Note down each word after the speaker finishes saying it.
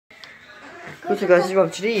What's up guys,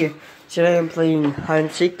 welcome today. Today I'm playing hide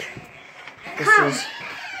and seek. This is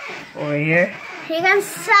over here. You can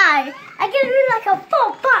say, I can do like a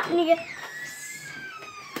full button. You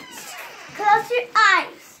close your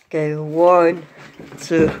eyes. Okay, 1,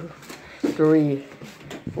 2, 3,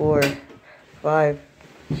 4, 5,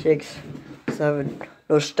 6, 7,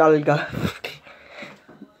 nostalgia.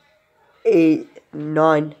 8,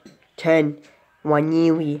 9, 10,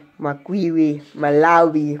 Maniwi, Makwiwi,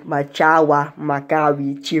 Malawi, Machawa,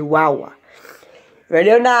 Makawi, Chihuahua. Ready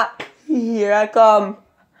or not? Here I come.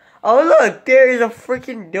 Oh look, there is a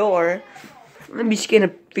freaking door. Let me scan a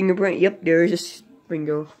fingerprint. Yep, there is a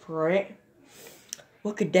fingerprint.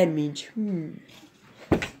 What could that mean?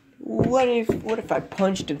 What if I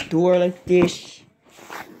punched the door like this?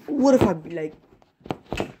 What if I be like,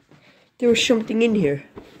 there was something in here?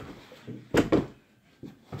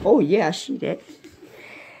 Oh yeah, I see that.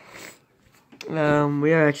 We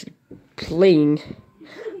are actually playing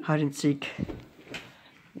hide and seek.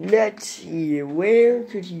 Let's see, where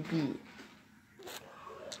could he be?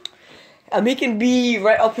 He can be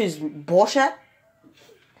right up his bullshit.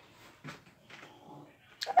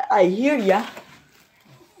 I hear ya.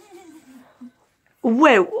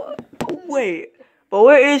 Wait, but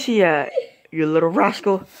where is he at, you little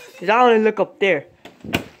rascal? Cause I only look up there.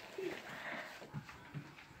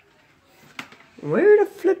 Where the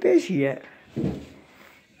flip is he at?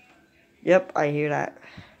 Yep, I hear that.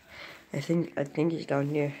 I think he's down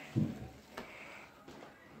here.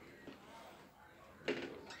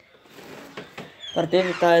 Parte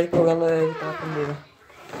tayo jugando de conmigo.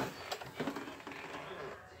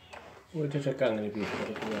 Mucho sacan el piso,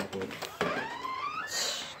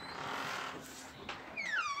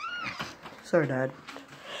 Sorry, Dad.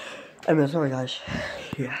 I mean, sorry, guys.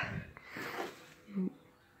 Yeah.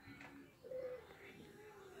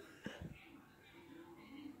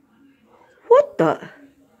 What the?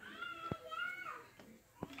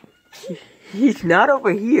 He's not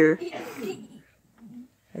over here.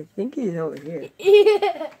 I think he's over here.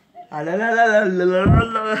 Ah, la, la, la, la, la, la,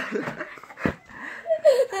 la.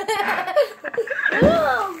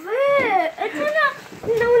 Oh, ve. Esta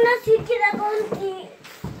no una siquiera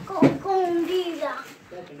con vida.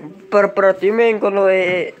 Pero dime con lo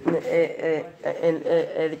de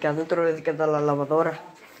el que adentro es que está la lavadora.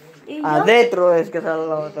 Adentro es que está la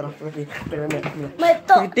lavadora. Pero mira.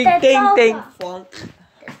 Te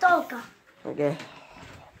toca. Okay.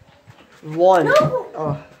 1. No.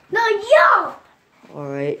 Oh. No, yo.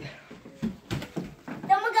 Alright.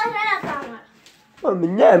 Tengo que agarrar la cámara. Oh, me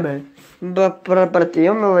llama. Para ti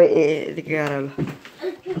yo me voy a quedar.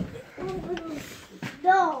 2,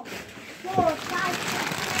 4, 5.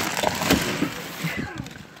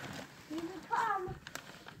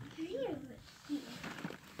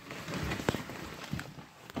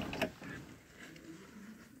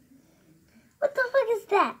 What the fuck is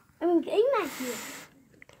that? I'm not here.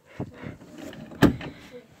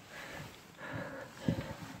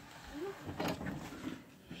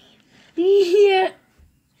 Yeah.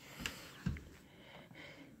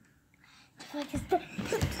 What the fuck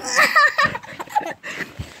is that?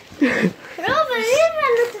 Robert, dime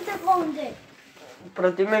lo que te esconde. Pero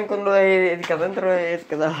dime con lo de que adentro es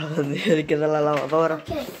que da la lavadora.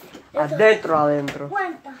 Okay. Adentro.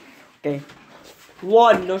 Cuenta. Okay.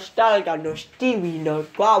 1, nostalgia, no Stevie, no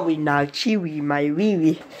Guawi, no Chiwi, my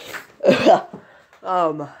Wiwi.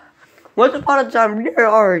 Once upon a time, there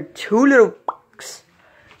are 2 little fucks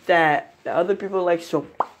that the other people like so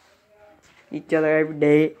each other every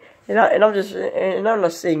day, and I'm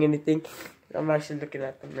not saying anything. I'm actually looking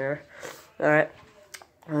at the mirror. All right.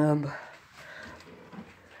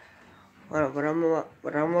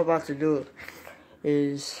 What I'm about to do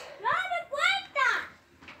is.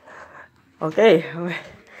 Okay.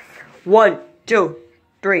 1, 2,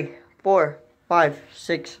 3, 4, 5,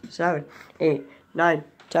 6, 7, 8, 9,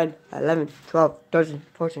 10, 11, 12, 13,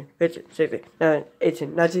 14, 15, 16, 17,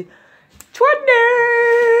 18, 19,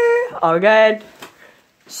 20! Again.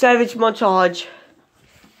 Savage montage.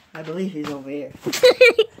 I believe he's over here.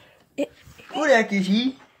 Who the heck is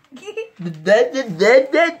he?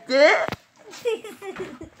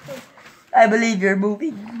 I believe you're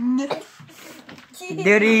moving.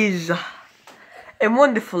 There is a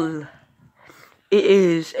wonderful. It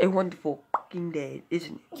is a wonderful fucking day,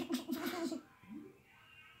 isn't it?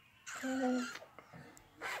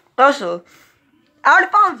 Also, I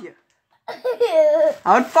already found you. I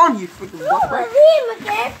already found you, freaking butt. Dime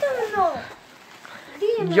que esto no.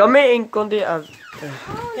 Dime. Yo me encontré a.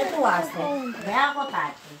 ¿Qué tú haces? Ve a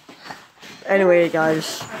acostarte. Anyway,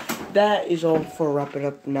 guys, that is all for wrapping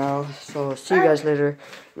up now. So see you guys later.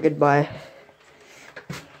 Goodbye.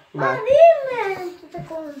 Bye. Dime.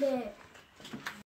 건데